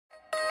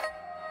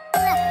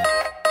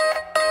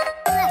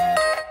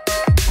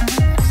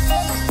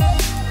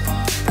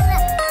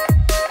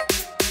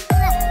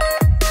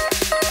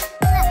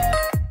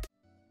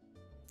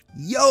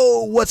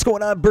What's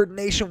going on, Burd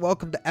Nation?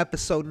 Welcome to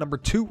episode number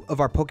 2 of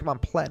our Pokemon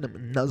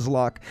Platinum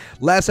Nuzlocke.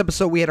 Last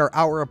episode, we had our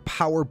Hour of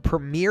Power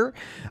premiere,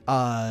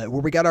 where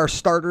we got our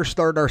starter,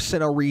 started our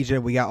Sinnoh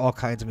region. We got all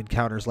kinds of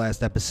encounters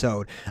last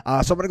episode. So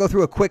I'm going to go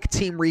through a quick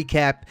team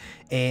recap,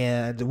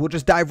 and we'll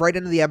just dive right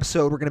into the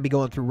episode. We're going to be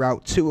going through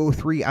Route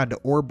 203 onto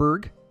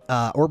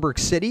Orberg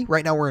City.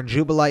 Right now, we're in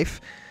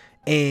Jubilife.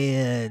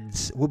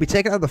 And we'll be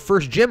taking on the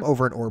first gym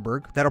over in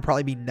Orberg. That'll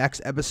probably be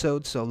next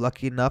episode. So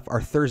lucky enough,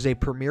 our Thursday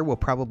premiere will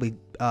probably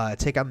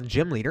take on the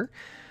gym leader,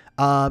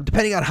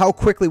 depending on how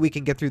quickly we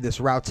can get through this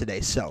route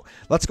today. So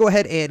let's go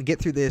ahead and get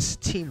through this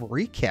team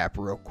recap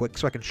real quick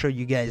so I can show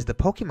you guys the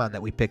Pokemon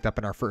that we picked up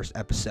in our first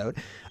episode.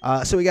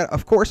 So we got,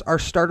 of course, our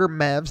starter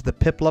Mavs, the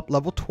Piplup,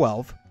 level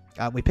 12.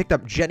 We picked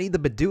up Jenny the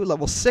Badoo,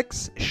 level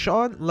 6,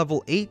 Sean,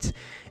 level 8,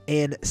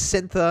 and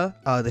Syntha,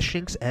 the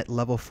Shinx, at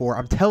level 4.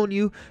 I'm telling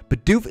you,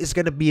 Bidoof is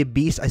going to be a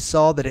beast. I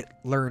saw that it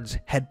learns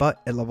Headbutt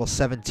at level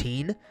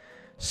 17,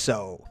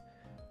 so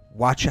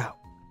watch out.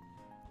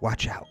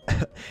 Watch out.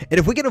 And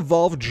if we can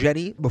evolve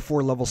Jenny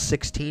before level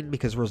 16,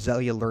 because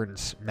Roselia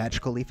learns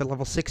Magical Leaf at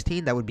level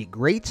 16, that would be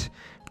great.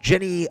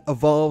 Jenny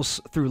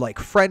evolves through, like,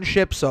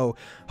 friendship, so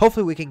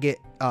hopefully we can get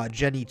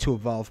Jenny to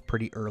evolve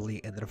pretty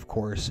early. And then, of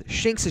course,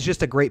 Shinx is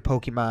just a great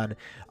Pokemon.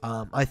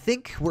 I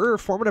think we're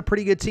forming a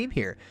pretty good team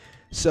here.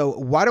 So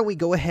why don't we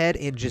go ahead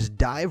and just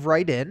dive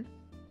right in.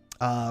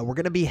 We're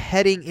going to be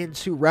heading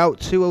into Route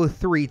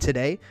 203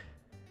 today.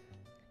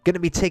 Going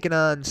to be taking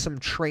on some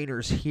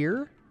trainers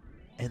here.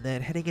 And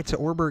then heading into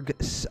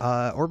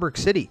Orberg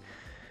City.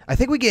 I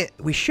think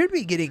we should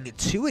be getting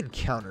 2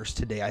 encounters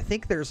today. I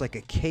think there's like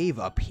a cave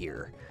up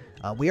here.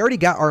 We already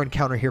got our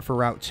encounter here for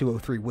Route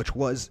 203, which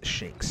was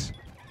Shinx.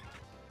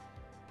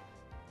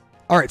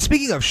 Alright,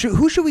 speaking of,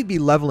 who should we be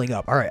leveling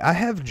up? Alright, I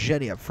have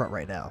Jenny up front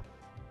right now.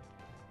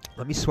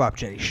 Let me swap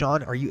Jenny.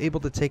 Sean, are you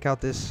able to take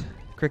out this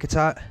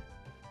Kricketot?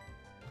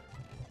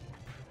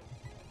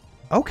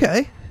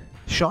 Okay.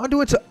 Sean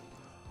doing so...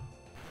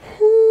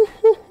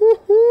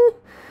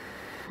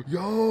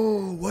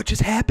 Yo, what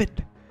just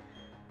happened?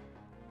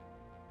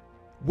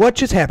 What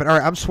just happened?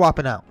 Alright, I'm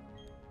swapping out.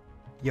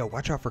 Yo,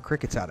 watch out for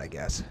Kricketot, I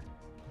guess.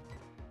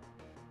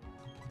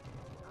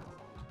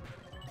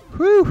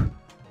 Whew.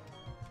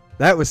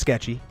 That was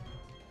sketchy.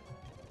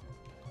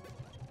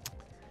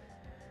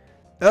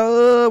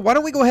 Why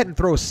don't we go ahead and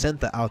throw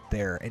Syntha out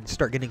there and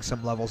start getting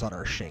some levels on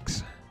our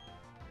Shinx.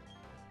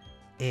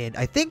 And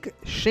I think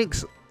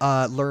Shinx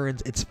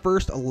learns its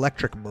first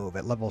electric move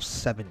at level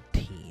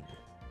 17.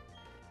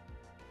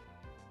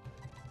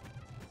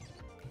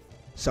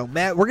 So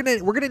we're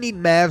gonna need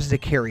Mavs to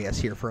carry us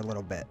here for a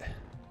little bit.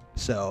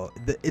 So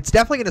it's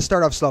definitely gonna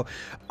start off slow.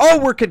 Oh,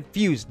 we're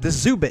confused. The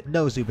Zubit.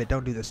 No, Zubit,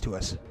 don't do this to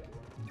us.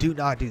 Do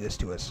not do this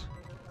to us.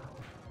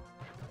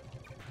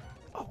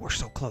 Oh, we're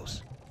so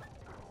close.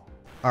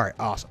 All right,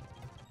 awesome.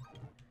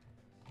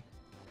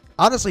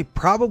 Honestly,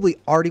 probably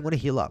already want to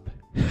heal up.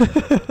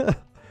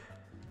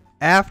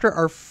 After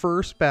our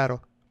first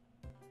battle.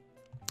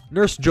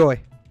 Nurse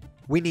Joy,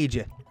 we need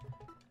you.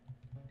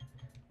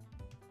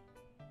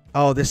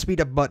 Oh, this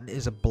speed up button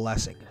is a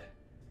blessing.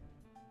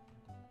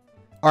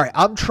 Alright,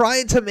 I'm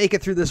trying to make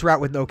it through this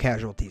route with no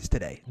casualties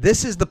today.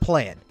 This is the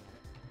plan.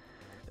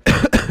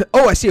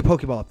 Oh, I see a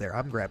Pokeball up there.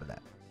 I'm grabbing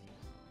that.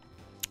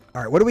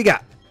 Alright, what do we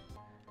got?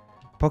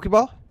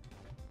 Pokeball?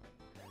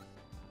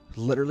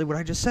 Literally what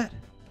I just said.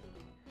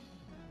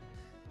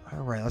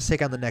 Alright, let's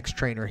take on the next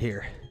trainer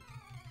here.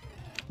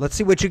 Let's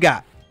see what you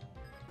got.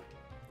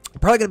 I'm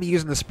probably going to be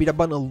using the speed up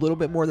button a little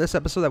bit more this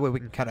episode. That way we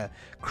can kind of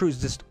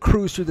cruise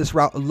through this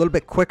route a little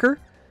bit quicker.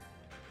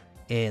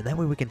 And that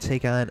way we can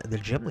take on the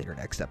gym leader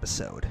next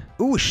episode.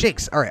 Ooh,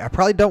 Shinx. All right, I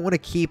probably don't want to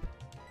keep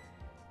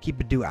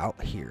Badoo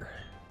out here.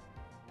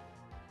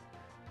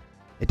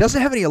 It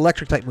doesn't have any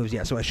electric type moves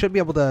yet, so I should be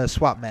able to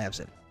swap Mavs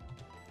in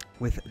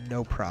with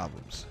no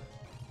problems.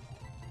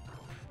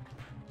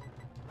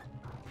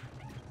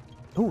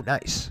 Ooh,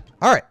 nice.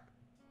 All right.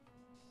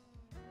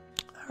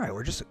 All right,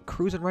 we're just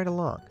cruising right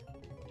along.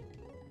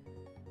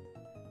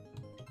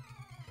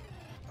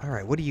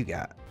 Alright, what do you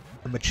got?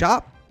 A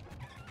Machop?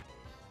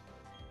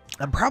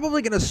 I'm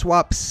probably going to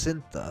swap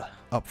Syntha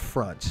up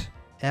front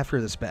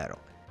after this battle.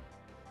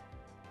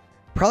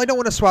 Probably don't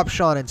want to swap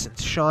Sean in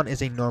since Sean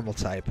is a normal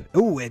type.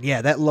 Ooh, and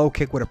yeah, that low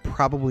kick would have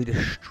probably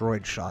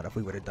destroyed Sean if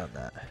we would have done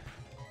that.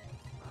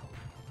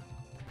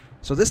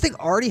 So this thing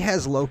already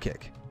has low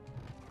kick.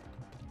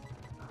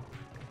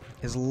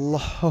 His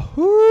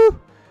low...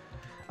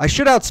 I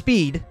should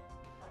outspeed.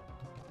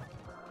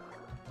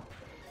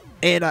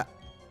 And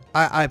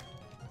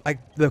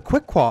the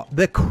quick claw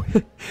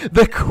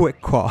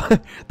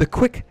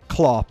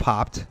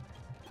popped.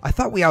 I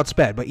thought we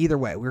outsped, but either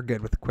way, we're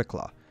good with the quick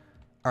claw.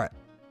 All right.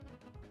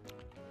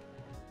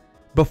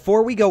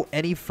 Before we go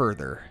any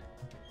further,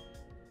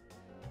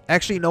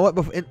 actually, you know what?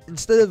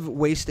 Instead of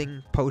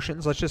wasting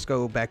potions, let's just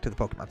go back to the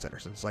Pokemon Center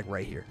since it's like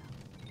right here.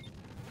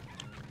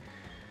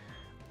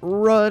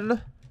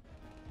 Run.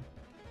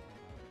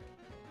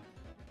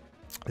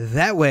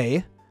 That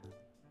way,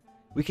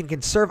 We can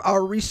conserve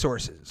our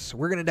resources.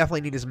 We're going to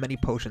definitely need as many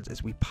potions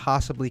as we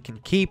possibly can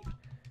keep.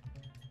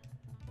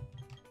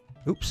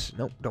 Oops.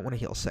 Nope. Don't want to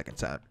heal second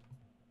time.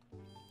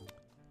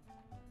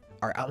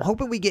 Alright, I'm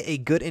hoping we get a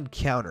good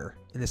encounter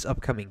in this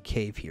upcoming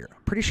cave here.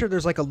 I'm pretty sure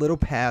there's like a little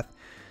path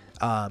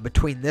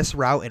between this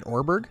route and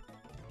Orberg.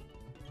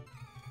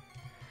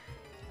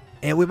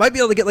 And we might be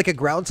able to get like a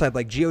ground type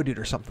like Geodude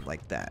or something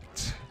like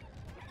that.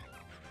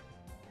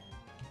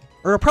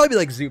 Or it'll probably be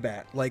like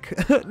Zubat.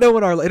 Like, no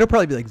one it'll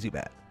probably be like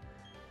Zubat.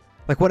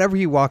 Like whenever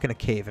you walk in a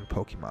cave in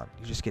Pokemon,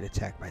 you just get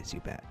attacked by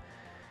Zubat.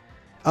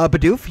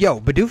 Bidoof? Yo,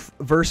 Bidoof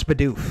versus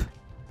Bidoof.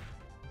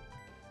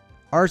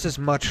 Ours is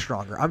much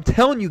stronger. I'm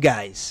telling you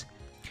guys.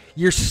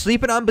 You're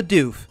sleeping on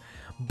Bidoof,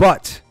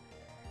 but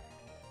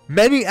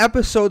many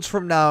episodes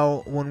from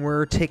now, when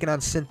we're taking on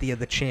Cynthia,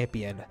 the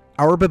champion,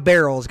 our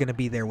Bibarel is going to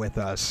be there with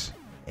us,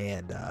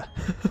 and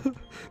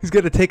he's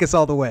going to take us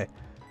all the way.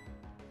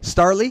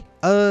 Starly,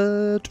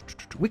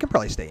 we can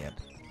probably stay in.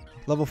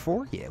 Level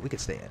 4? Yeah, we can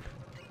stay in.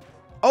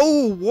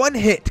 Oh, one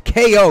hit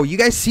KO. You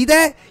guys see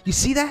that? You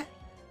see that?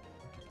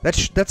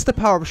 That's the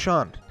power of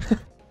Sean.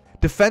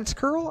 Defense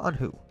curl on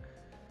who?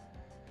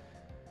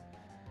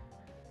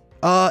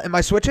 Am I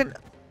switching?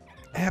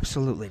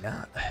 Absolutely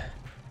not.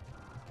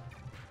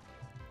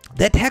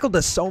 That tackle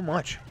does so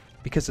much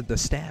because of the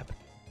stab.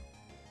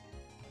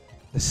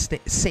 The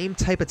same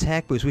type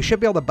attack boost. We should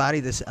be able to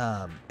body this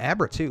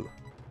Abra too.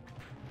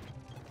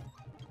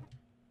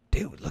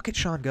 Dude, look at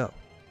Sean go.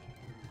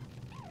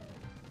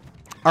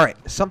 Alright,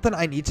 something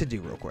I need to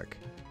do real quick.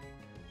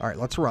 Alright,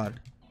 let's run.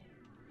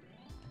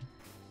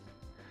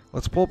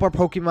 Let's pull up our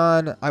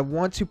Pokemon. I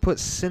want to put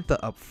Cynthia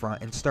up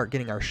front and start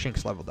getting our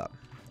Shinx leveled up.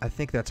 I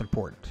think that's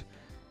important.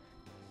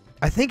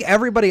 I think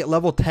everybody at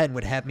level 10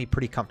 would have me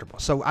pretty comfortable.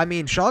 So, I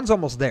mean, Sean's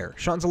almost there.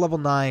 Sean's a level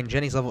 9.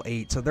 Jenny's level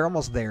 8. So, they're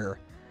almost there.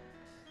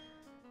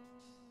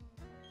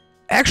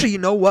 Actually, you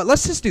know what?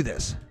 Let's just do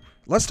this.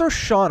 Let's throw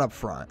Sean up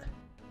front.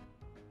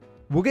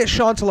 We'll get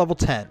Sean to level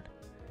 10.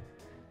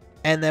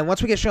 And then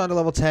once we get Sean to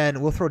level 10,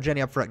 we'll throw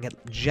Jenny up front and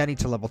get Jenny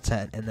to level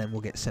 10. And then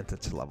we'll get Cynthia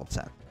to level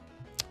 10.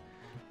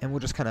 And we'll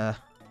just kind of...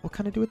 We'll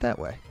kind of do it that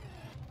way.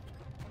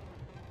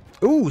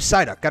 Ooh,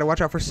 Psyduck. Gotta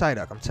watch out for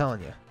Psyduck, I'm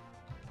telling you.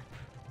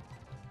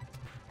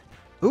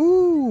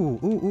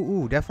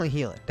 Ooh. Definitely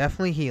healing.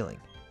 Definitely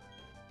healing.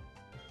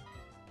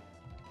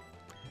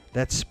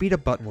 That speed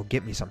up button will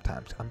get me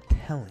sometimes. I'm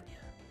telling you.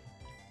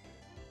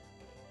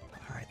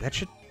 Alright, that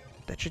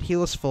should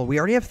heal us full. We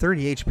already have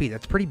 30 HP.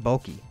 That's pretty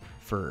bulky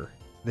for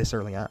this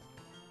early on.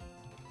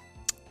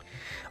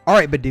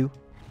 Alright, Bidoo.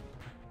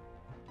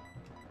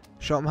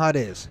 Show him how it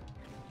is.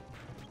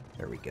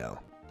 There we go.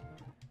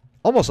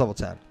 Almost level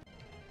 10.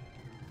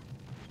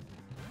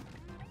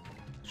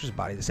 Just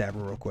body this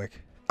Abra real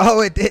quick.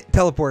 Oh, it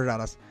teleported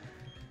on us.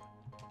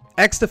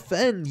 X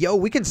defend. Yo,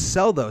 we can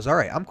sell those. All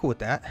right, I'm cool with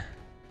that.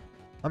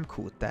 I'm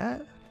cool with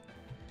that.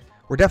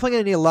 We're definitely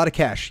going to need a lot of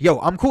cash. Yo,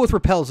 I'm cool with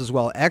repels as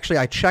well. Actually,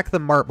 I checked the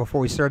mart before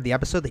we started the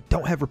episode. They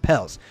don't have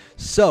repels.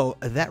 So,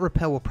 that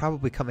repel will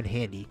probably come in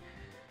handy.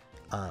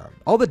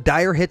 All the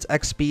dire hits,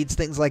 X speeds,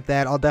 things like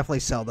that, I'll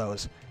definitely sell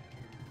those.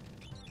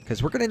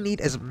 Because we're going to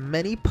need as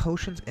many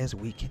potions as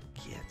we can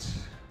get.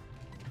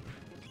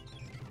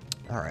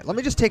 Alright, let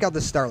me just take out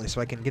this Starly so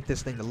I can get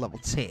this thing to level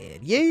 10.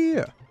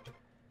 Yeah!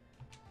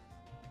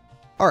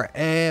 Alright,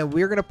 and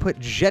we're going to put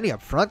Jenny up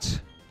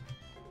front.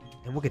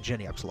 And we'll get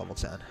Jenny up to level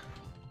 10.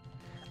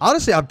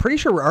 Honestly, I'm pretty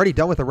sure we're already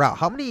done with the route.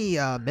 How many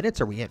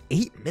minutes are we in?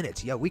 8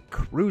 minutes. Yo, we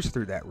cruised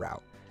through that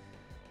route.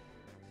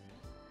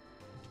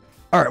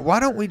 Alright, why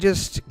don't we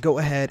just go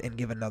ahead and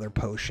give another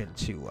potion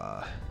to...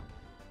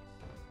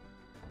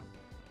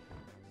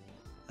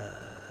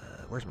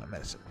 where's my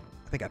medicine?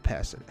 I think I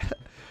passed it.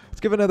 Let's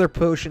give another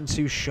potion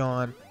to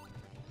Sean.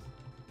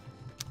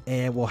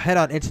 And we'll head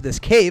on into this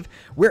cave,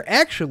 where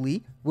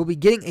actually we'll be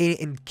getting an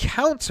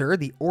encounter,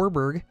 the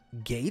Orberg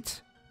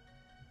Gate.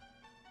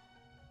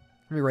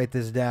 Let me write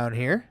this down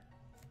here.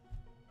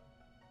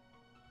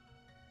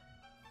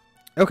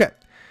 Okay.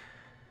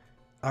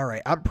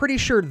 Alright, I'm pretty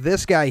sure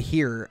this guy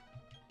here,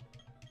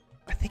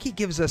 I think he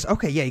gives us,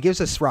 okay, yeah, he gives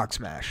us Rock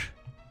Smash.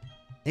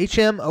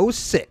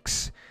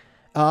 HM06.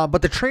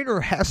 But the trainer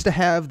has to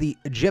have the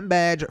gym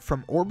badge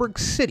from Orberg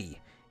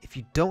City. If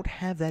you don't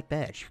have that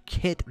badge, you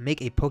can't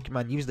make a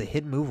Pokemon use the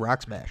hidden move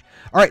Rock Smash.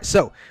 Alright,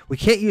 so we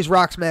can't use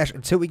Rock Smash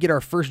until we get our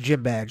first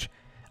gym badge.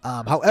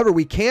 However,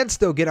 we can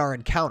still get our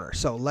encounter,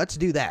 so let's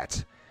do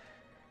that.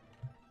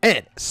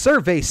 And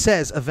survey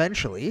says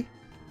eventually,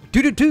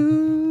 it's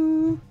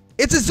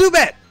a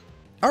Zubat!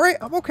 Alright,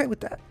 I'm okay with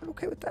that. I'm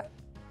okay with that.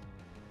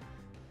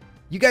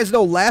 You guys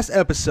know last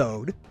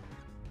episode,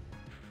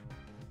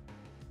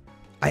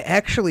 I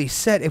actually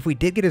said if we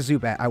did get a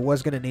Zubat, I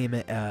was going to name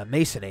it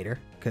Masonator,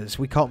 because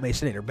we call it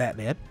Masonator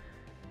Batman.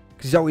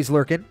 Because he's always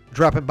lurking,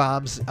 dropping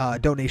bombs,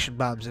 donation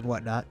bombs and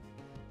whatnot.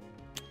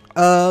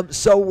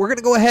 So we're going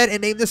to go ahead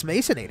and name this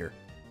Masonator.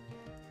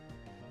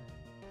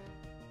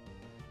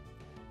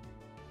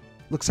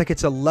 Looks like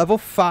it's a level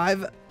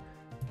 5.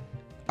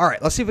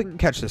 Alright, let's see if we can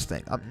catch this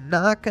thing. I'm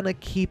not going to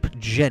keep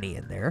Jenny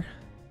in there.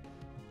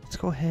 Let's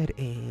go ahead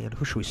and...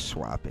 Who should we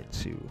swap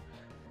into?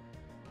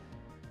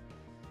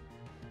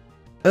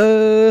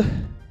 Because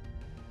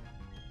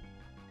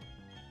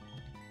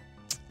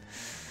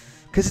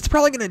it's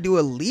probably going to do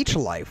a Leech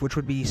Life, which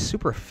would be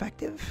super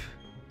effective.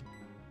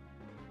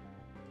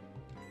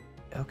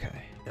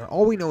 Okay. Now,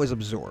 all we know is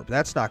Absorb.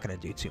 That's not going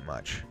to do too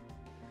much.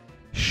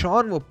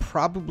 Sean will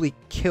probably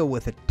kill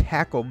with a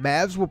Tackle.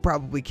 Mavs will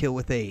probably kill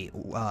with a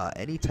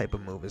any type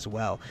of move as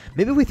well.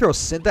 Maybe we throw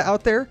Cinta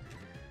out there.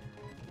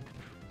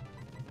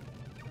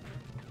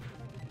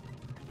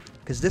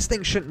 Because this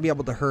thing shouldn't be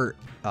able to hurt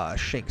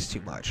Shinx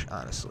too much,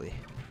 honestly.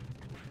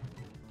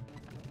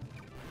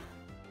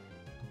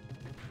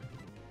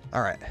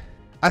 Alright.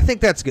 I think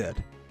that's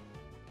good.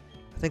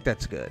 I think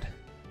that's good.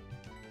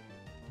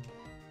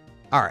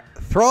 Alright.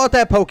 Throw out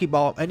that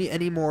Pokeball.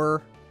 Any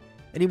more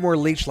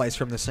Leech Lights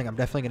from this thing, I'm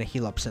definitely going to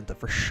heal up Cinta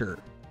for sure.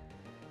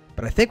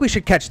 But I think we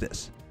should catch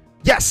this.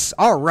 Yes!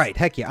 Alright.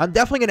 Heck yeah. I'm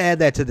definitely going to add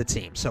that to the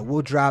team. So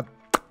we'll drop...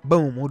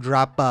 Boom. We'll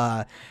drop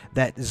that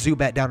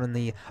Zubat down in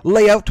the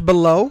layout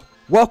below.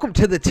 Welcome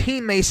to the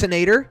Team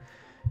Masonator.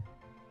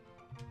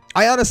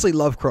 I honestly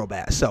love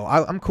Crobat, so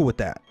I'm cool with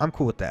that. I'm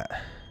cool with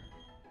that.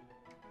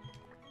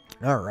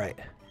 Alright.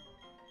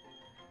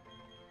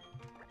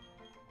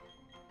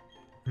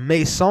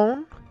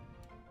 Mason.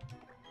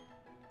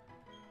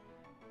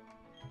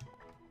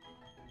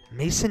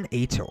 Mason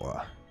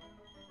Ator.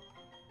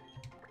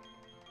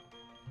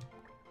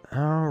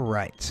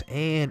 Alright.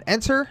 And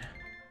enter.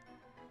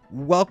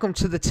 Welcome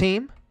to the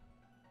team.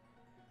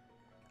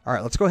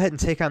 Alright, let's go ahead and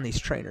take on these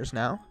trainers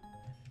now.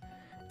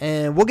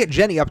 And we'll get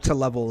Jenny up to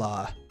level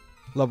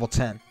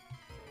 10.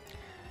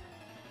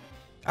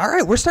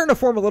 Alright, we're starting to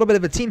form a little bit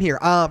of a team here.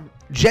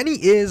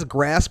 Jenny is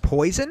Grass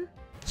Poison.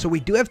 So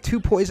we do have 2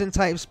 poison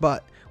types,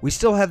 but we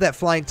still have that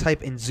flying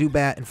type in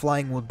Zubat, and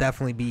flying will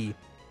definitely be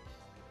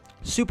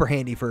super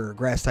handy for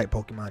grass type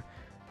Pokemon.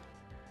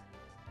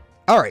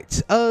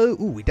 Alright, ooh,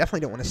 we definitely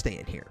don't want to stay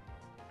in here.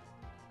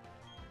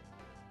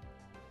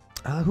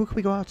 Who can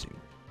we go out to?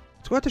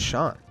 Let's go out to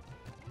Sean.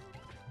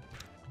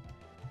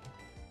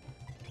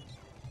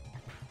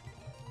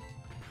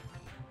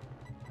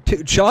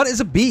 Dude, Sean is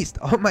a beast.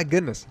 Oh my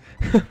goodness.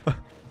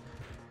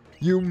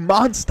 You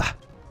monster.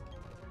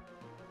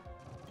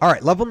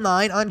 Alright, level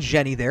 9 on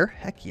Jenny there.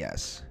 Heck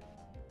yes.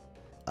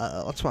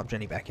 Let's swap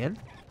Jenny back in.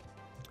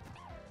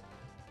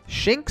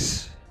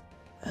 Shinx.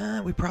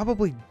 We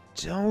probably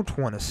don't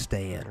want to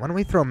stay in. Why don't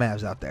we throw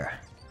Mavs out there?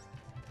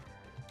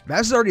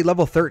 Mavs is already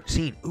level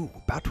 13. Ooh,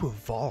 about to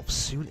evolve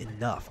soon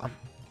enough. I'm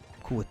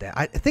cool with that.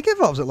 I think it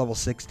evolves at level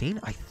 16.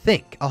 I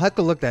think. I'll have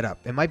to look that up.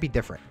 It might be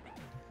different.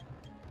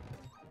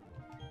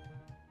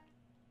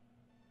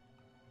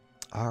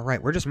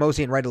 Alright, we're just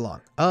moseying right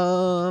along.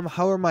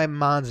 How are my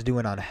Mons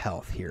doing on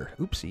health here?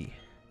 Oopsie.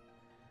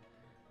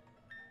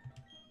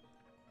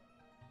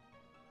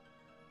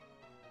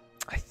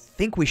 I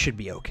think we should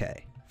be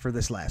okay for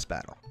this last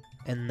battle.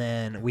 And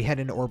then we head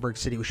into Orberg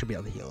City. We should be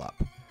able to heal up.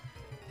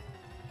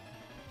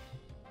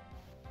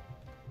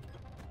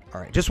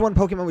 Alright, just one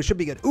Pokemon. We should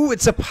be good. Ooh,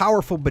 it's a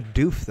powerful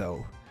Bidoof,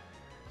 though.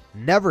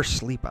 Never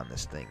sleep on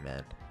this thing,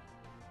 man.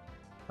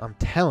 I'm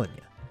telling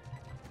you.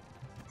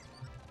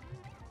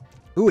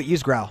 Ooh, it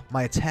used Growl.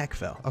 My attack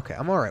fell. Okay,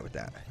 I'm alright with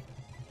that.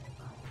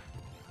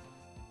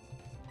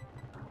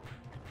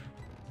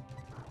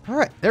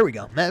 Alright, there we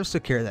go. Mavs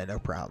took care of that, no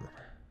problem.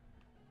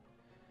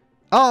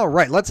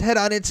 Alright, let's head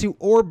on into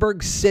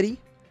Orberg City.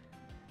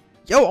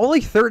 Yo,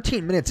 only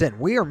 13 minutes in.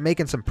 We are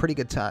making some pretty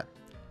good time.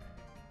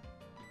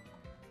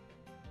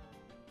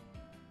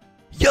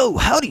 Yo,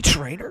 howdy,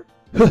 trainer.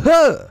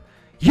 Haha,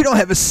 you don't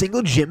have a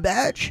single gym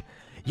badge?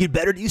 You'd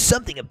better do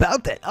something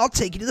about that. I'll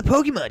take you to the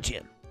Pokemon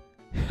gym.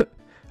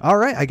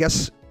 Alright, I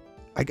guess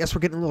we're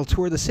getting a little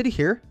tour of the city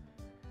here.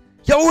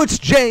 Yo, it's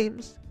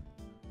James!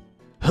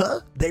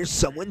 Huh? There's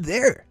someone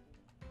there.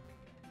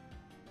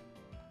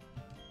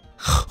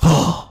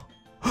 Oh,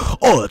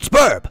 it's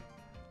Burd.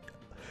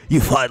 You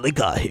finally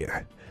got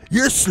here.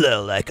 You're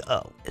slow like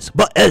always.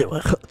 But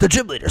anyway, the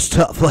gym leader's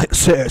tough. Like,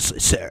 seriously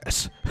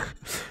serious.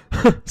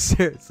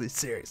 Seriously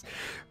serious.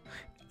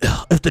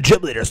 If the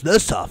gym leader's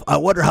this tough, I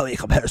wonder how he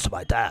compares to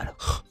my dad.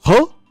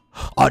 Huh?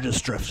 I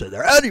just drifted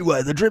there.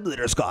 Anyway, the gym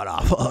leader's gone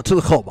off to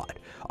the coal mine.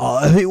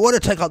 If you want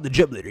to take on the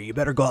gym leader, you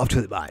better go off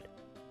to the mine.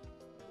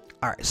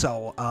 Alright,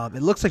 so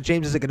it looks like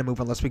James isn't going to move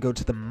unless we go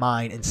to the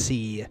mine and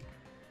see.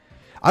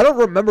 I don't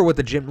remember what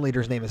the gym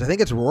leader's name is. I think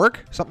it's Rorik,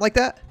 something like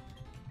that.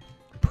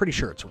 I'm pretty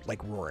sure it's like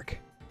Rorik.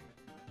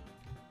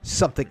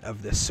 Something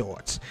of this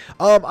sort.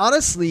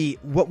 Honestly,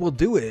 what we'll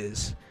do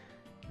is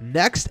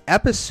next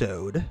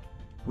episode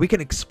we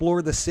can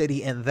explore the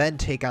city and then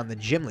take on the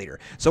gym leader.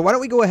 So why don't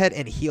we go ahead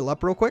and heal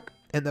up real quick,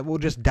 and then we'll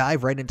just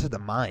dive right into the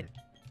mine.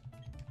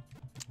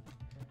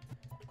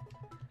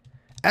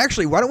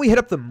 Actually, why don't we hit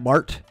up the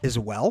mart as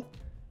well?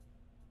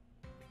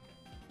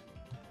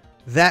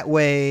 That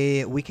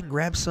way we can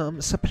grab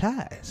some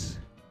supplies.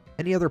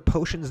 Any other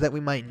potions that we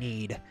might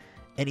need.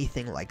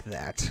 Anything like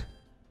that.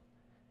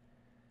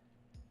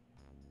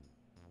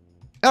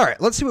 Alright,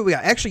 let's see what we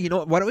got. Actually, you know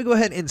what? Why don't we go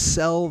ahead and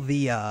sell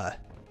the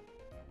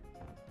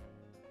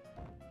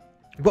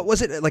What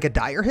was it? Like a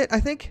dire hit, I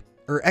think?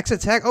 Or X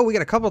attack? Oh, we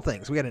got a couple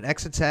things. We got an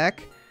X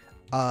attack,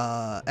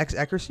 X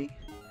accuracy,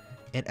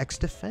 and X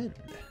defend.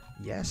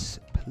 Yes,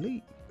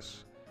 please.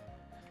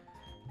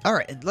 All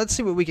right, and let's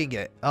see what we can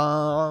get.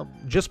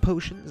 Just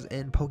potions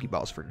and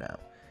Pokeballs for now.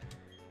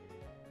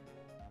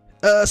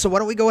 So why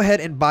don't we go ahead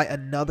and buy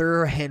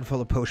another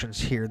handful of potions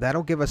here.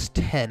 That'll give us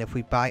 10 if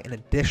we buy an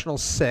additional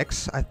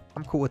 6.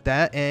 I'm cool with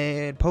that.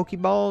 And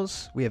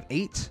Pokeballs, we have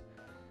 8.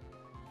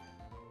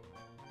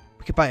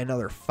 We could buy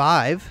another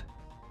 5.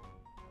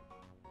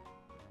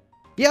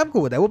 Yeah, I'm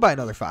cool with that. We'll buy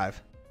another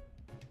 5.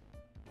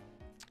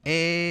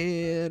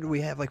 And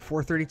we have like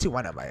 432.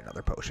 Why not buy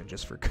another potion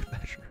just for good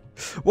measure?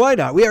 Why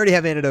not? We already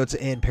have antidotes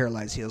and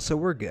paralyzed heals, so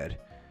we're good.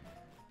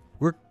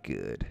 We're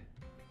good.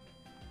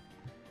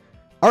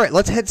 All right,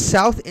 let's head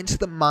south into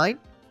the mine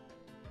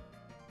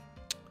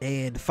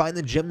and find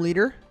the gym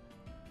leader.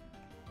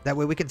 That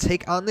way we can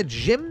take on the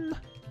gym.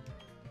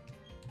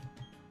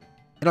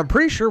 And I'm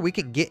pretty sure we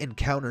can get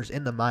encounters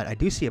in the mine. I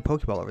do see a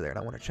Pokeball over there, and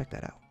I want to check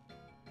that out.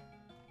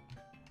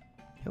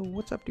 Yo,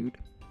 what's up, dude?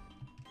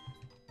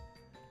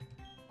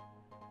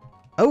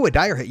 Oh, a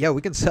dire hit. Yeah,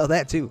 we can sell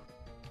that too.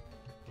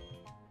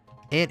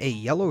 And a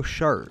yellow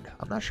shard.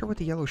 I'm not sure what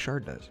the yellow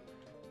shard does.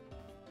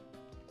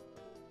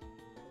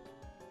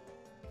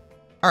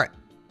 Alright.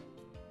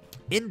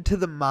 Into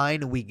the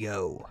mine we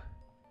go.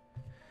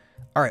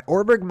 Alright,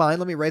 Orberg Mine.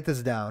 Let me write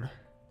this down.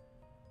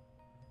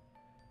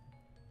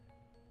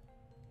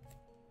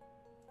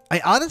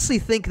 I honestly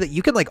think that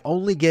you can like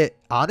only get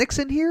Onyx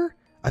in here.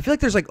 I feel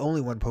like there's like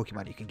only one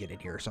Pokemon you can get in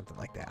here or something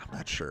like that. I'm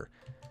not sure.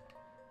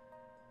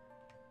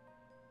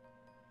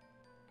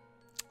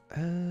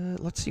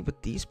 Let's see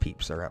what these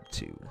peeps are up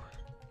to.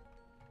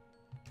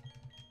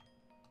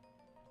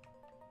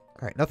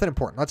 Alright, nothing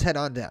important. Let's head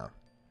on down.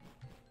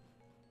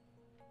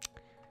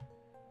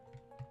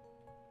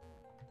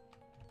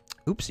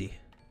 Oopsie.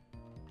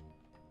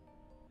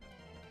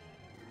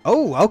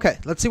 Oh, okay.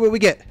 Let's see what we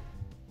get.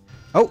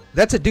 Oh,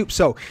 that's a dupe.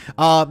 So,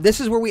 this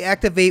is where we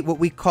activate what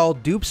we call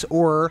dupes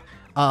or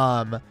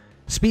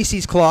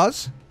species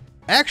clause.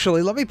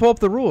 Actually, let me pull up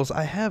the rules.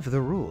 I have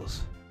the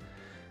rules.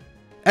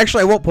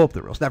 Actually, I won't pull up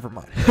the rules. Never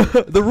mind.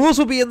 The rules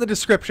will be in the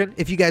description.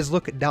 If you guys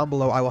look down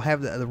below, I will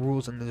have the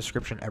rules in the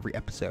description every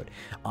episode.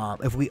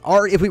 If we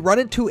run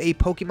into a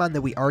Pokemon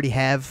that we already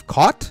have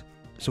caught,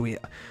 so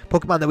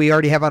Pokemon that we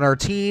already have on our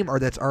team, or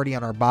that's already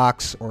on our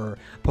box, or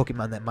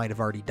Pokemon that might have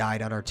already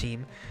died on our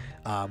team,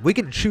 we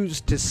can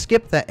choose to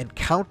skip that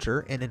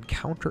encounter and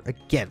encounter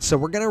again. So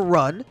we're gonna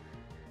run.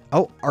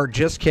 Oh, or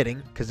just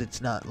kidding, because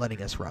it's not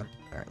letting us run.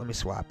 All right, let me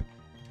swap.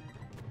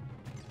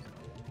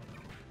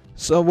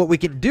 So what we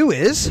can do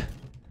is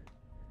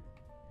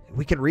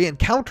we can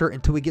re-encounter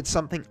until we get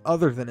something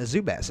other than a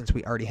Zubat, since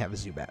we already have a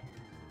Zubat.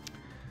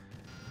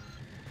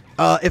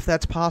 If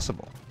that's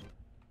possible.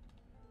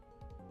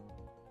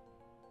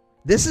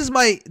 This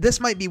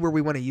might be where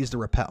we want to use the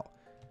repel.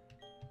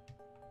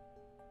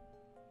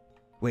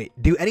 Wait,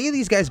 do any of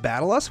these guys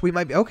battle us? We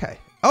might be okay.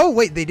 Oh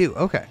wait, they do.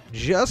 Okay,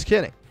 just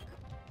kidding.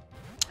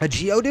 A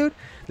Geodude?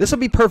 This will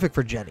be perfect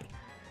for Jenny.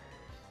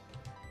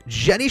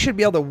 Jenny should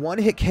be able to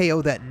one-hit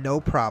KO that no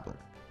problem.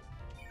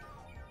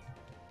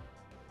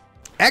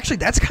 Actually,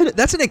 that's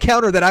an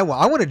encounter that I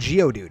want. I want a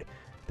Geodude.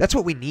 That's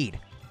what we need.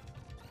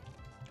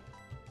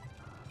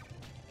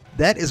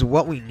 That is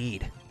what we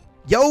need.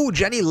 Yo,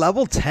 Jenny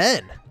level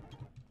 10.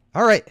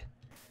 All right.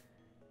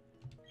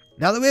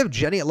 Now that we have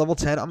Jenny at level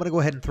 10, I'm going to go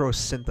ahead and throw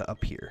Syntha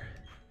up here.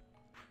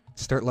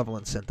 Start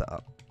leveling Syntha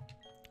up.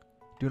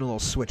 Doing a little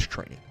switch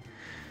training.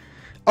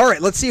 All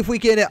right, let's see if we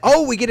get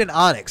oh, we get an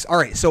Onix. All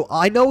right, so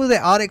I know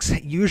that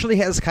Onix usually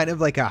has kind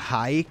of like a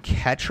high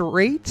catch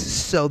rate,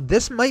 so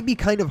this might be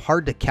kind of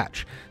hard to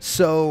catch.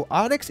 So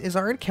Onix is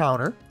our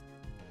encounter,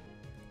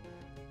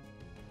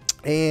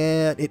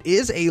 and it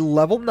is a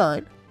level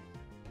 9.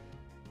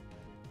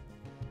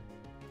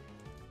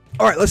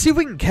 All right, let's see if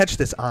we can catch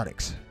this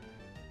Onix.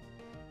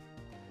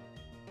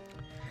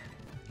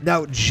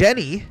 Now,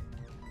 Jenny,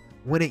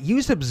 when it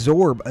used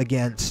Absorb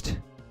against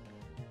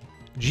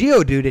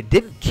Geodude, it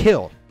didn't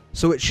kill.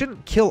 So it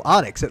shouldn't kill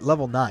Onix at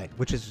level 9,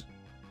 which is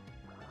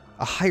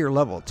a higher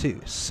level too.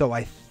 So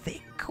I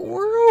think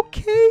we're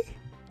okay.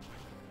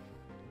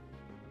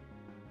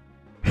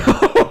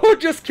 Oh,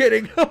 just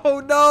kidding. Oh,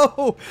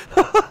 no.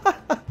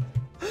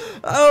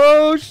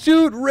 Oh,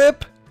 shoot.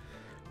 Rip.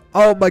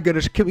 Oh, my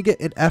goodness. Can we get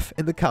an F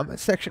in the comment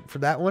section for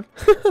that one?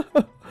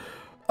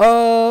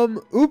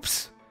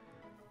 Oops.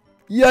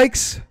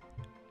 Yikes.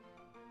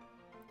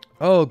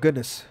 Oh,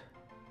 goodness.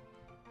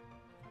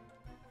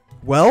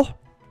 Well,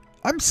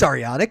 I'm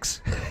sorry,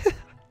 Onix.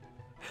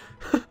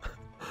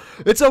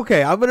 It's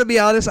okay. I'm going to be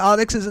honest.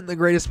 Onix isn't the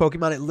greatest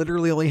Pokemon. It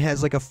literally only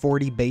has like a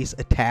 40 base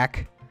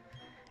attack.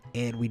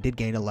 And we did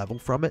gain a level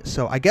from it.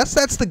 So I guess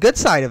that's the good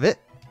side of it.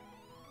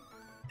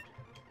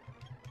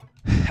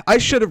 I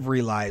should have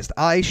realized.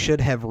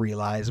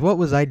 What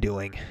was I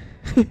doing?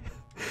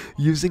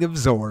 Using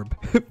Absorb.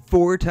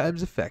 4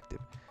 times effective.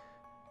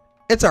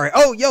 It's alright.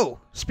 Oh, yo.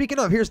 Speaking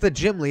of, here's the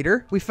gym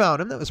leader. We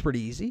found him. That was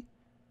pretty easy.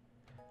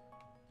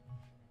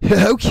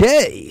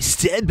 Okay,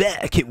 stand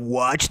back and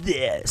watch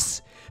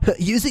this.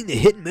 Using the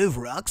hit and move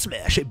Rock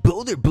Smash, a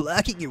boulder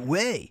blocking your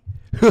way.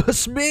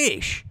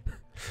 Smash!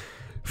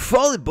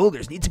 Fallen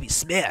boulders need to be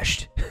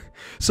smashed.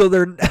 So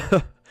they're...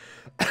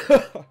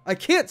 I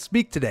can't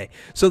speak today.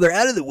 So they're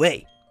out of the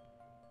way.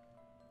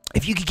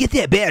 If you could get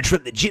that badge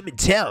from the gym in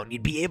town,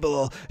 you'd be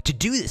able to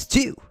do this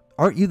too.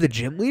 Aren't you the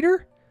gym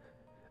leader?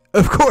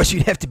 Of course,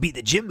 you'd have to be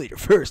the gym leader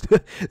first.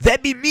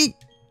 That'd be me.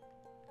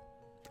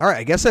 Alright,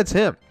 I guess that's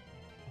him.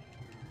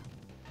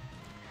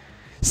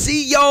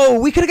 See, yo,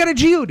 we could have got a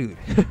Geodude.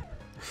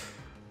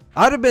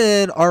 I'd have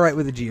been alright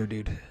with a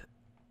Geodude.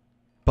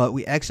 But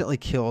we accidentally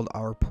killed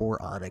our poor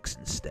Onyx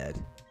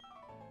instead.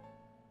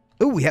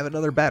 Ooh, we have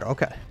another battle.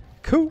 Okay,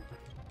 cool.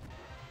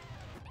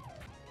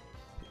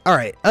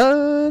 Alright,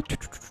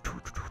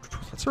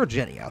 let's throw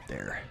Jenny out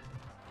there.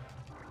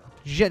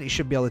 Jenny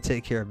should be able to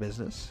take care of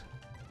business.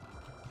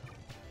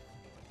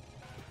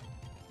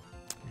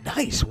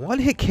 Nice, one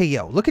hit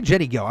KO. Look at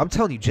Jenny go. I'm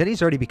telling you,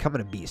 Jenny's already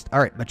becoming a beast.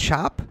 Alright,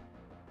 Machop.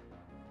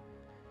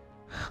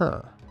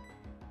 Huh.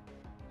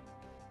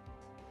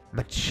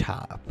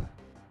 Machop.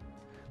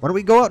 Why don't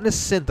we go out into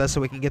Syntha so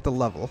we can get the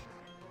level.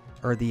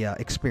 Or the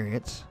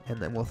experience.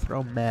 And then we'll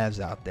throw Mavs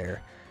out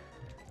there.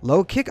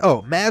 Low kick.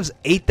 Oh, Mavs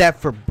ate that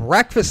for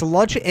breakfast,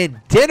 lunch,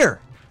 and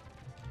dinner.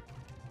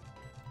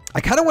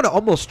 I kind of want to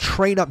almost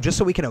train up just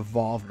so we can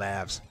evolve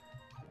Mavs.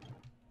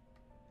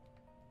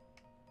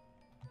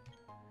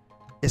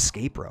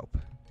 Escape rope.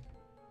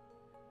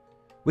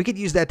 We could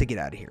use that to get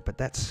out of here, but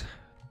that's...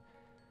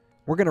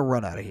 We're going to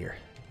run out of here.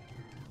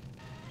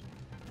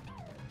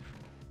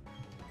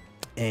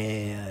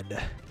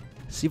 And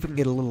see if we can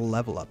get a little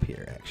level up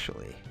here,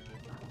 actually.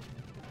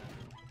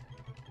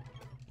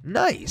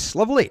 Nice.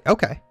 Level 8.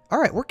 Okay. All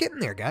right, we're getting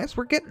there, guys.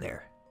 We're getting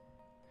there.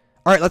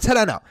 All right, let's head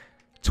on out.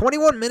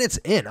 21 minutes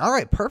in. All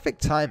right,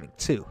 perfect timing,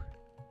 too.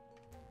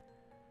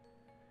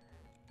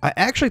 I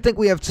actually think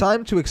we have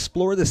time to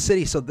explore the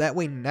city, so that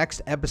way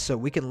next episode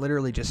we can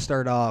literally just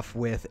start off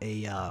with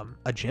a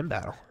gym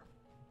battle.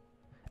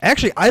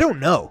 Actually, I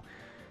don't know.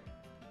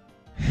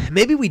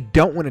 Maybe we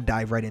don't want to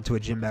dive right into a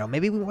gym battle.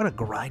 Maybe we want to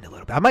grind a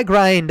little bit. I might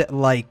grind,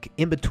 like,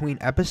 in between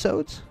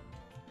episodes.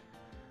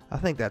 I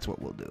think that's what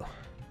we'll do.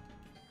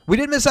 We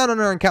did miss out on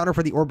our encounter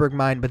for the Orberg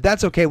Mine, but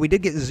that's okay. We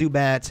did get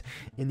Zubat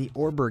in the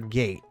Orberg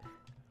Gate.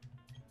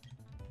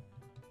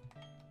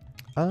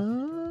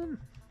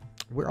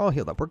 We're all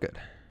healed up. We're good.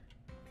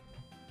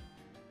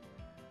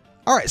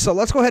 Alright, so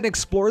let's go ahead and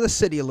explore the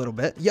city a little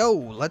bit. Yo,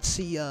 let's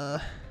see,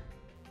 the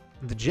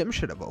gym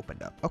should have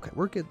opened up. Okay,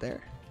 we're good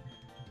there.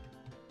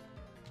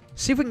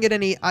 See if we can get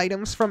any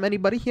items from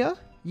anybody here.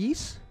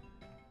 Yes.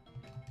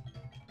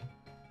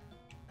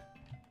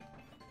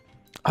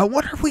 I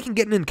wonder if we can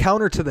get an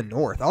encounter to the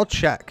north. I'll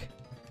check.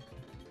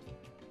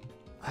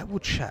 I will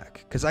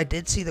check, because I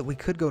did see that we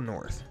could go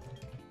north.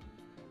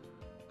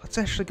 Let's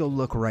actually go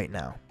look right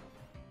now.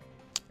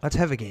 Let's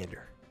have a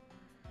gander.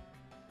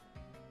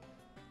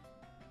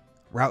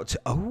 Route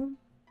to... Oh.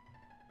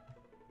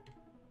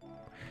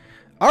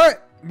 Alright,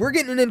 we're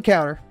getting an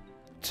encounter.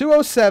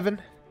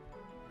 207.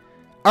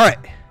 Alright.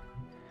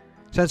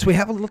 Since we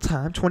have a little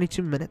time,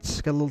 22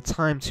 minutes, got a little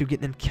time to get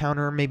an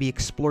encounter, maybe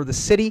explore the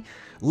city.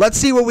 Let's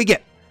see what we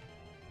get.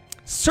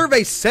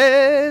 Survey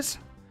says...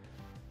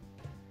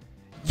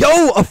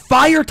 Yo, a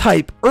fire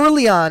type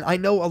early on. I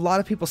know a lot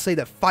of people say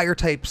that fire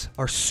types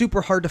are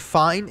super hard to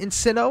find in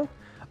Sinnoh.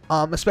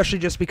 Especially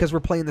just because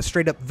we're playing the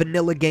straight up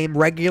vanilla game,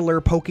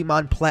 regular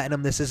Pokemon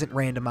Platinum. This isn't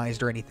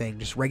randomized or anything,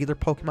 just regular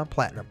Pokemon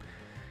Platinum.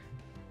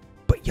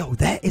 But yo,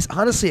 that is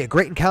honestly a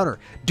great encounter.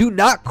 Do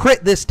not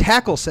crit this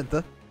tackle,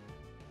 Syntha.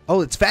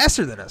 Oh, it's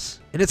faster than us.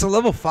 And it's a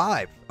level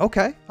 5.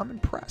 Okay, I'm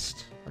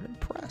impressed. I'm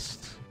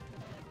impressed.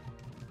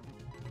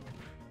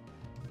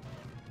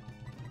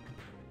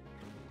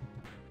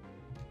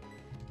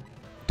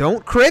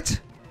 Don't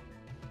crit.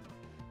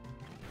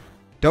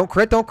 Don't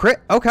crit, don't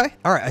crit. Okay.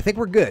 Alright, I think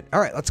we're good.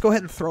 Alright, let's go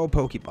ahead and throw a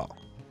Pokeball.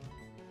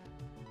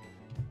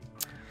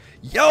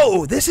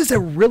 Yo, this is a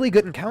really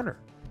good encounter.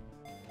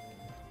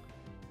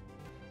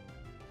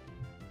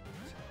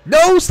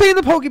 No, stay in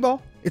the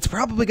Pokeball. It's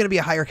probably going to be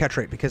a higher catch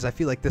rate because I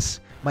feel like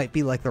this might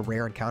be like the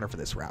rare encounter for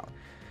this route.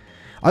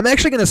 I'm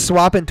actually going to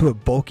swap into a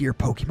bulkier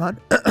Pokemon.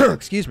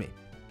 Excuse me.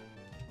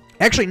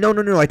 Actually,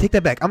 no, I take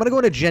that back. I'm going to go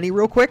into Jenny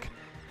real quick.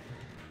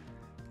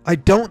 I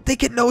don't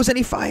think it knows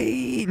any fire.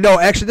 No,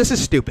 actually, this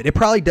is stupid. It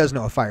probably does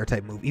know a fire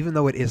type move, even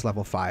though it is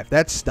level 5.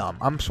 That's dumb.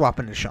 I'm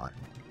swapping to Sean.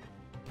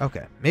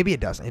 Okay, maybe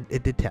it doesn't.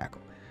 It did tackle.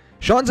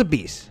 Sean's a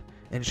beast,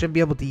 and shouldn't be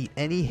able to eat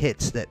any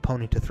hits that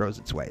Ponyta throws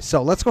its way.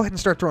 So let's go ahead and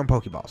start throwing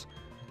Pokeballs.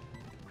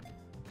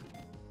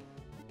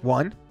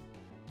 1,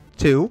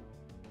 2,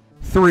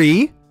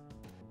 3.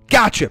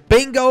 Gotcha.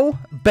 Bingo,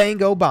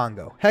 bango,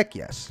 bongo. Heck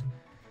yes.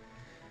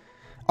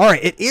 All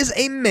right, it is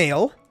a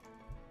male.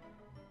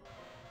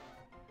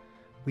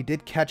 We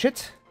did catch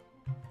it.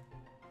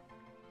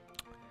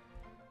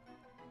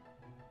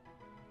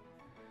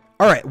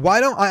 All right,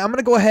 why don't I'm going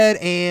to go ahead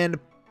and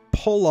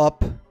pull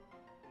up.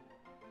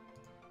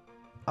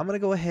 I'm going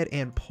to go ahead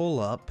and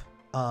pull up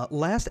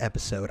last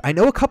episode, I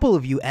know a couple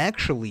of you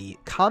actually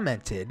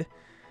commented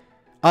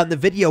on the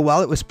video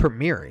while it was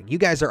premiering. You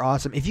guys are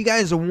awesome. If you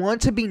guys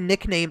want to be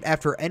nicknamed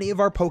after any of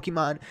our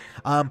Pokemon,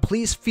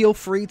 please feel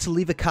free to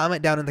leave a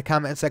comment down in the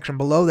comment section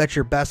below. That's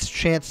your best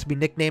chance to be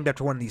nicknamed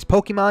after one of these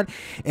Pokemon.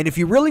 And if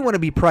you really want to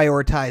be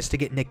prioritized to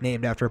get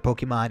nicknamed after a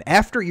Pokemon,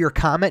 after your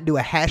comment, do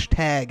a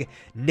hashtag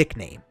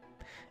nickname.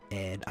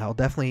 And I'll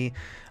definitely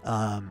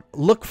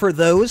look for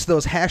those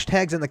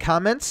hashtags in the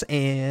comments,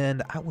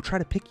 and I will try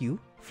to pick you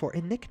for a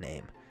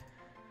nickname.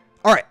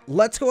 All right,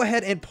 let's go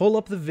ahead and pull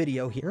up the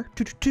video here.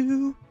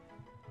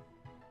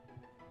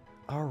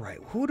 All right,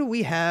 who do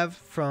we have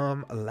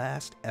from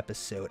last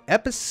episode?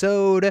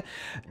 Episode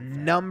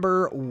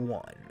number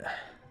 1.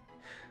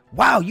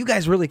 Wow, you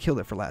guys really killed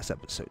it for last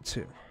episode,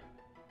 too.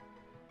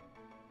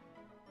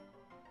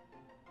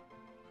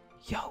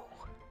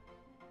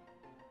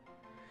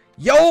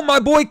 Yo, my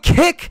boy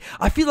Kick!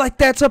 I feel like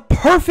that's a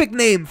perfect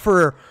name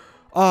for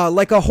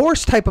like a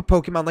horse type of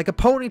Pokemon, like a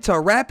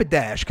Ponyta,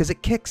 Rapidash, because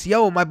it kicks.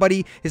 Yo, my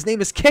buddy, his name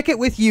is Kick It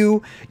With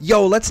You.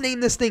 Yo, let's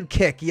name this thing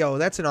Kick. Yo,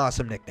 that's an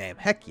awesome nickname.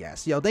 Heck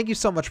yes. Yo, thank you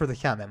so much for the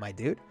comment, my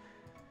dude.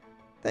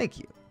 Thank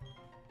you.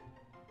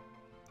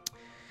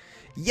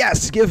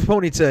 Yes, give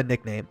Ponyta a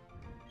nickname.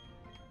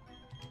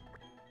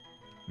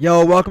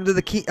 Yo, welcome to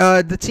the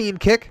team,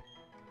 Kick.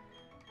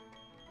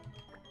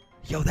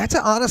 Yo, that's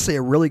honestly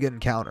a really good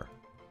encounter.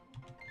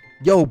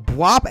 Yo,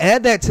 Bwop,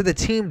 add that to the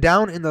team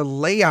down in the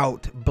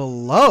layout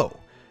below.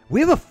 We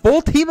have a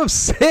full team of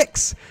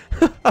 6.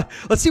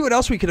 Let's see what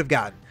else we could have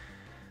gotten.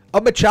 A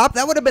Machop,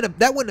 that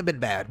wouldn't have been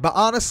bad. But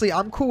honestly,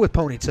 I'm cool with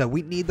Ponyta.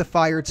 We need the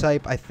fire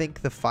type. I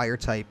think the fire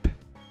type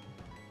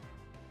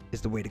is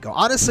the way to go.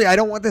 Honestly, I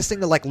don't want this thing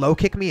to like low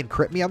kick me and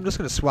crit me. I'm just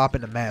gonna swap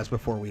into Maz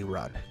before we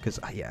run, because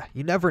yeah,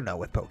 you never know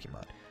with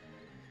Pokemon.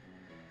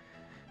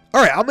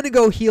 All right, I'm gonna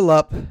go heal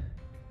up.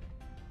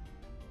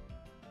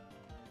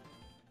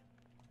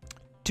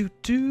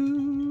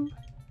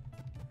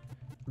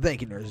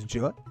 Thank you, Nurse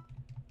Joy.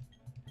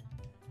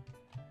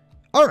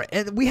 Alright,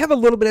 and we have a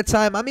little bit of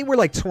time. I mean, we're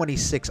like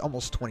 26,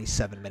 almost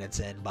 27 minutes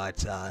in,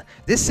 but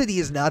this city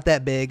is not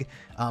that big.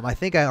 I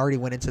think I already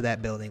went into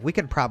that building. We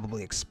can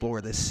probably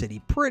explore this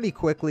city pretty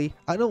quickly.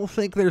 I don't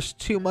think there's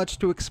too much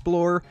to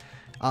explore.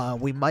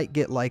 We might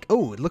get like...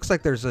 Oh, it looks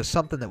like there's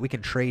something that we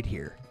can trade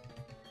here.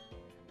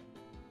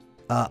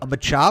 A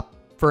Machop?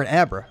 For an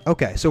Abra.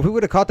 Okay, so if we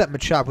would have caught that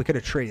Machop, we could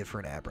have traded for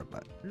an Abra,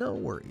 but no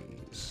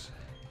worries.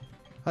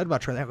 I'd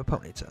much rather have a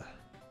Ponyta.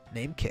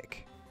 Name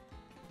Kick.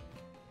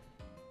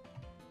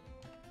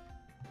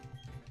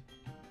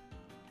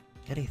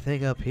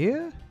 Anything up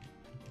here?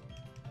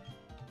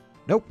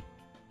 Nope.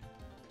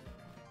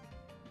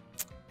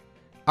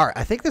 Alright,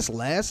 I think this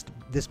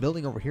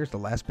building over here is the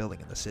last building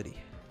in the city.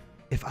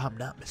 If I'm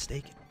not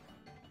mistaken.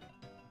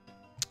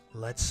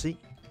 Let's see.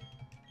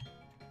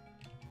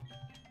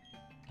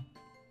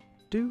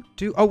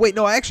 Oh, wait,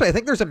 no, actually, I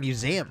think there's a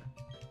museum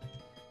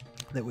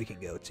that we can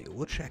go to.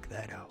 We'll check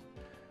that out.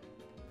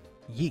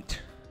 Yeet.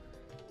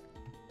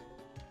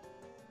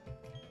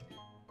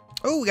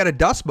 Oh, we got a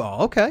dust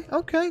ball. Okay,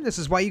 okay. This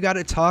is why you got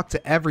to talk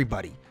to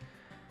everybody.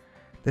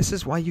 This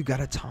is why you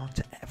got to talk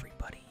to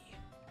everybody.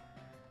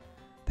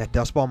 That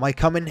dust ball might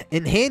come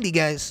in handy,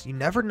 guys. You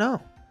never know.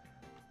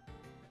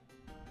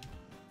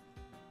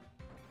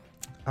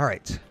 All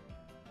right.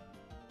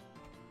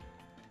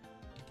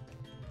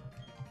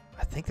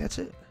 I think that's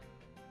it.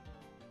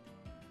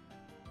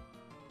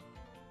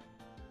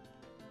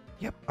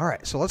 Yep. All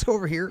right. So let's go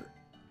over here.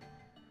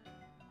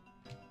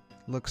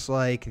 Looks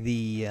like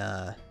the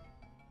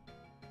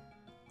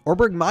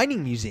Orberg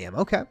Mining Museum.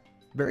 Okay.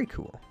 Very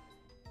cool.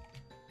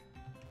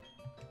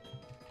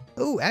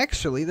 Oh,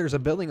 actually, there's a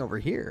building over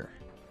here.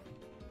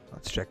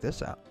 Let's check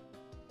this out.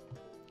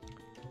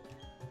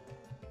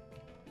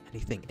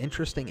 Anything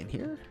interesting in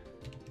here?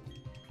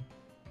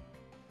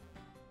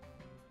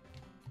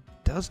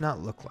 Does not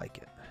look like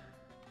it.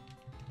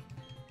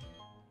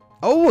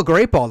 Oh, a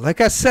great ball.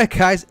 Like I said,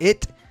 guys,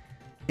 it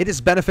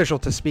is beneficial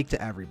to speak to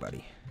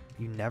everybody.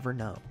 You never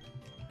know.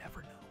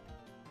 Never know.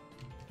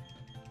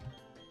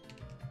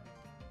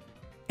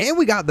 And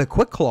we got the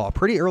Quick Claw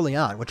pretty early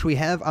on, which we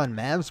have on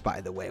Mavs, by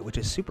the way, which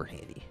is super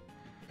handy.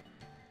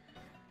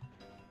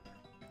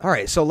 All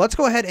right, so let's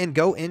go ahead and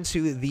go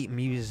into the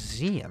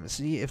museum.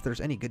 See if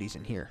there's any goodies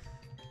in here.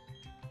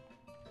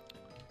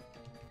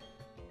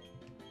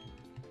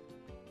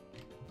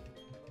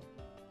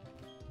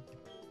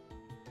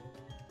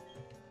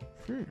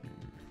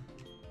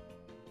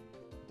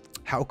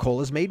 How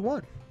coal is made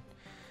one.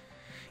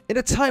 In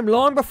a time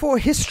long before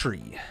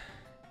history,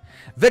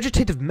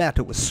 vegetative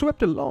matter was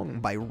swept along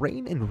by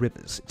rain and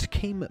rivers. It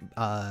came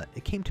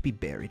to be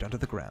buried under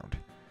the ground.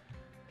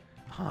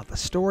 Ah, the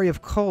story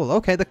of coal.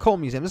 Okay, the coal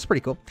museum. This is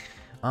pretty cool.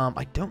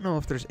 I don't know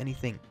if there's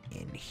anything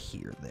in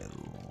here,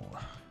 though.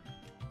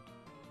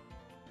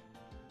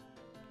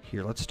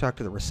 Here, let's talk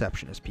to the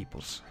receptionist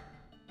peoples.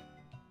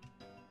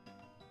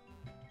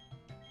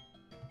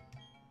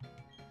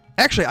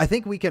 Actually, I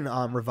think we can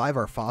revive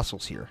our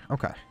fossils here.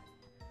 Okay.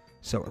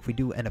 So if we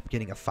do end up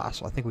getting a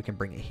fossil, I think we can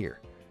bring it here.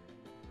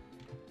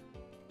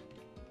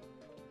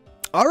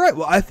 All right,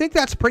 well, I think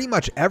that's pretty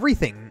much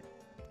everything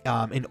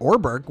in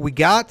Orberg. We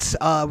got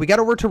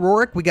over to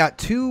Rorik. We got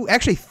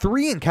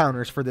three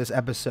encounters for this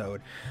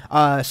episode.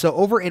 So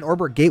over in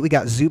Orberg Gate, we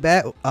got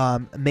Zubat,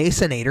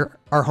 Masonator,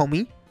 our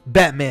homie,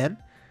 Batman.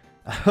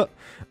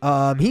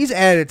 He's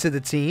added to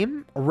the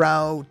team.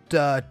 Route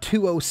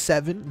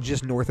 207,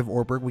 just north of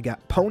Orberg, we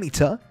got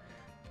Ponyta,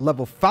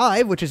 level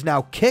 5, which is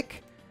now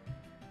Kick.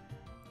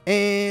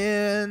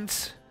 And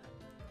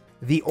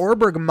the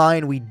Orberg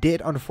mine, we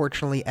did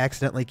unfortunately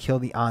accidentally kill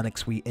the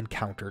Onix we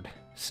encountered.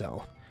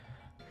 So,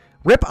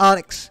 rip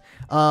Onix.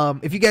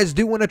 If you guys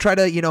do want to try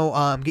to,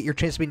 get your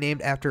chance to be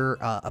named after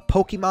a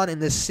Pokemon in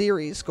this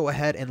series, go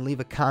ahead and leave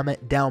a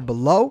comment down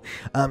below.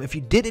 If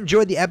you did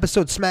enjoy the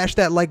episode, smash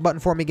that like button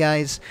for me,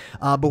 guys.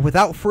 But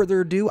without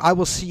further ado, I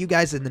will see you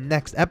guys in the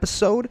next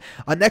episode.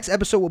 Next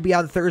episode will be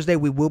on Thursday.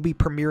 We will be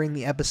premiering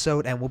the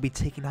episode, and we'll be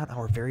taking on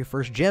our very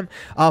first gym.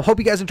 Hope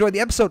you guys enjoyed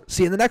the episode.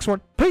 See you in the next one.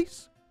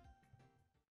 Peace.